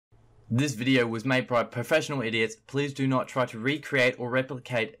This video was made by professional idiots. Please do not try to recreate or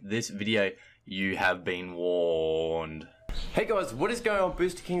replicate this video. You have been warned. Hey guys, what is going on?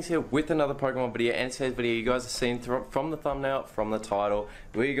 Booster Kings here with another Pokemon video, and today's video you guys have seen from the thumbnail, from the title,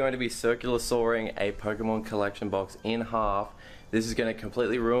 we're going to be circular sawing a Pokemon collection box in half. This is going to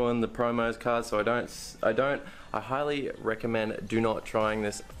completely ruin the promos card, so I highly recommend do not trying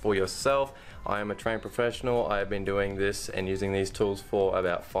this for yourself. I am a trained professional. I have been doing this and using these tools for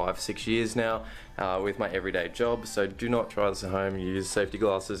about 5-6 years now with my everyday job, so do not try this at home. Use safety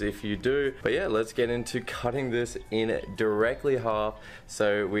glasses if you do. But yeah, let's get into cutting this in directly half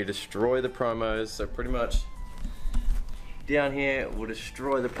so we destroy the promos. So pretty much down here we'll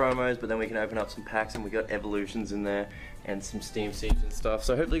destroy the promos, but then we can open up some packs, and we got evolutions in there and some Steam Siege and stuff.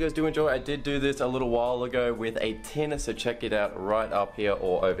 So hopefully you guys do enjoy. I did do this a little while ago with a tin, so check it out right up here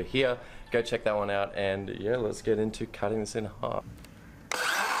or over here. Go check that one out, and yeah, let's get into cutting this in half.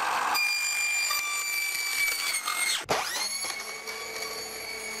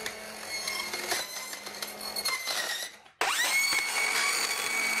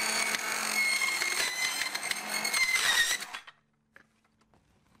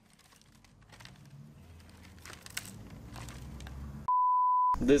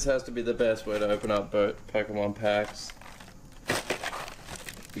 This has to be the best way to open up both Pokemon packs.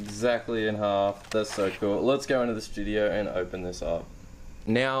 Exactly in half. That's so cool. Let's go into the studio and open this up.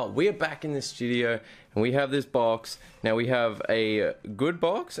 Now we are back in the studio and we have this box. Now we have a good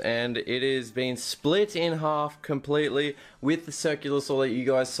box, and it is being split in half completely with the circular saw that you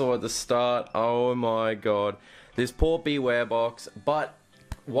guys saw at the start. Oh my god. This poor Beware box, but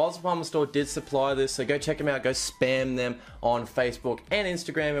Wilds Farmer Store did supply this, so go check them out. Go spam them on Facebook and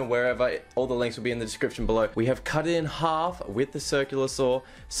Instagram and wherever. All the links will be in the description below. We have cut it in half with the circular saw,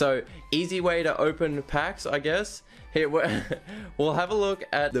 so easy way to open packs, I guess. Here, we'll have a look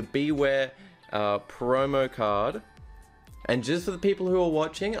at the Beware promo card. And just for the people who are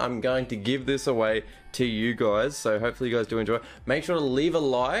watching, I'm going to give this away to you guys, so hopefully you guys do enjoy. Make sure to leave a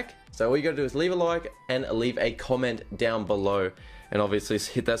like. So all you gotta do is leave a like and leave a comment down below. And obviously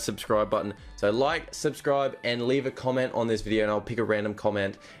hit that subscribe button. So like, subscribe, and leave a comment on this video, and I'll pick a random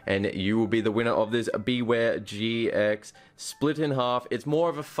comment, and you will be the winner of this Beware GX split in half. It's more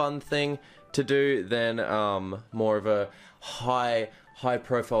of a fun thing to do than more of a high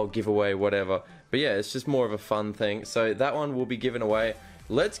profile giveaway, whatever. But yeah, it's just more of a fun thing. So that one will be given away.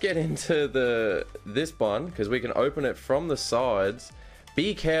 Let's get into this one, because we can open it from the sides.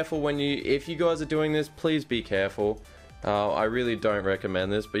 Be careful if you guys are doing this, please be careful. I really don't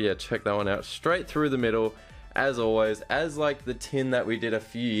recommend this, but yeah, check that one out. Straight through the middle, as always, as like the tin that we did a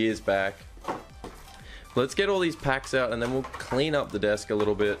few years back. Let's get all these packs out, and then we'll clean up the desk a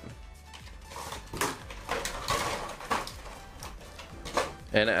little bit.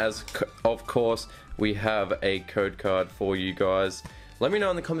 And of course, we have a code card for you guys. Let me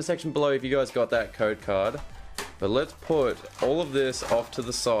know in the comment section below if you guys got that code card. But let's put all of this off to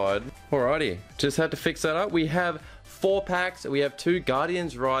the side. Alrighty, just had to fix that up. We have 4 packs. We have 2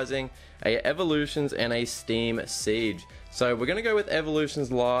 Guardians Rising, a Evolutions, and a Steam Siege. So we're gonna go with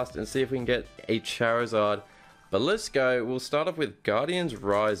Evolutions last and see if we can get a Charizard. But let's go. We'll start off with Guardians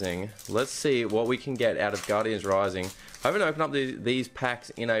Rising. Let's see what we can get out of Guardians Rising. I haven't opened up these packs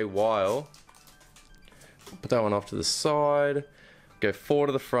in a while. Put that one off to the side. Go 4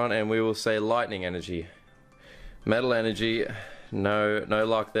 to the front, and we will say Lightning Energy. Metal Energy, no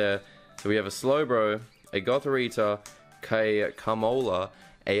luck there. So we have a Slowbro, a Gothorita, a Carmola,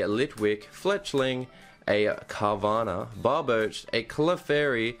 a Litwick, Fletchling, a Carvana, Barboach, a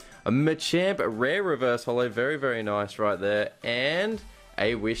Clefairy, a Machamp Rare Reverse Holo, very nice right there, and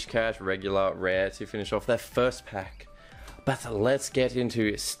a Wishcash regular rare to finish off that first pack. But let's get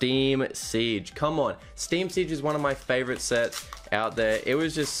into Steam Siege. Come on, Steam Siege is one of my favorite sets out there. It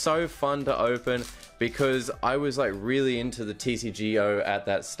was just so fun to open, because I was like really into the TCGO at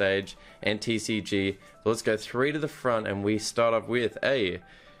that stage, and TCG. Let's go 3 to the front, and we start off with a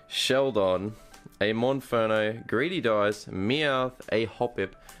Sheldon, a Monferno, Greedy Dice, Meowth, a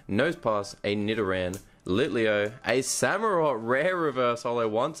Hoppip, Nosepass, a Nidoran, Litleo, a Samurott Rare Reverse Holo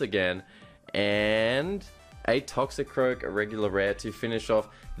once again, and a Toxicroak regular rare to finish off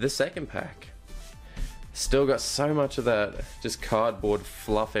the second pack. Still got so much of that just cardboard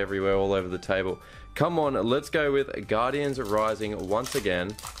fluff everywhere all over the table. Come on, let's go with Guardians Rising once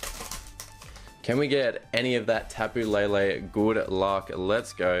again. Can we get any of that Tapu Lele? Good luck.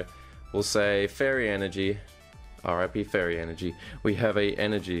 Let's go. We'll say Fairy Energy. RIP Fairy Energy. We have a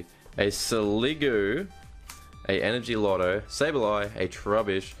Energy, a Saliggoo, a Energy Lotto, Sableye, a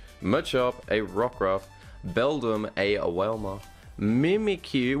Trubbish, Machop, a Rockruff, Beldum, a Wailmer,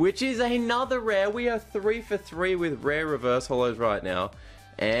 Mimikyu, which is another rare. We are 3 for 3 with rare reverse holos right now.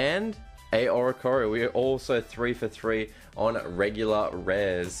 And a Oricorio. We are also 3 for 3 on regular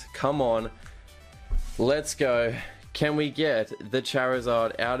rares. Come on. Let's go. Can we get the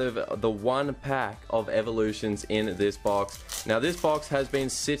Charizard out of the one pack of evolutions in this box? Now, this box has been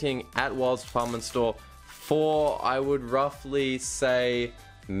sitting at Wilds Department Store for, I would roughly say,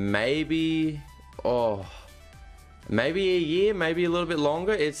 maybe a year, maybe a little bit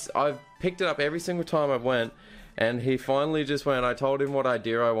longer. I've picked it up every single time I've went, and he finally just went, I told him what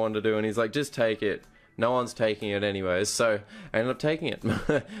idea I wanted to do, and he's like, just take it. No one's taking it anyways, so I ended up taking it.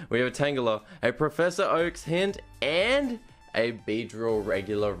 We have a Tangela, a Professor Oak's hint, and a Beedrill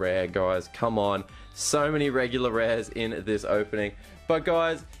regular rare, guys. Come on. So many regular rares in this opening. But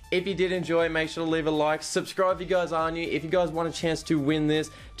guys, if you did enjoy, make sure to leave a like. Subscribe if you guys are new. If you guys want a chance to win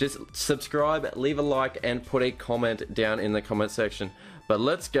this, just subscribe, leave a like, and put a comment down in the comment section. But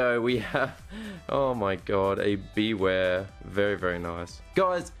let's go. We have, oh my god, a Beware. Very, very nice.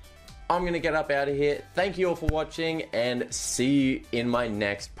 Guys, I'm going to get up out of here. Thank you all for watching, and see you in my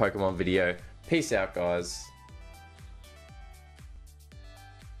next Pokemon video. Peace out, guys.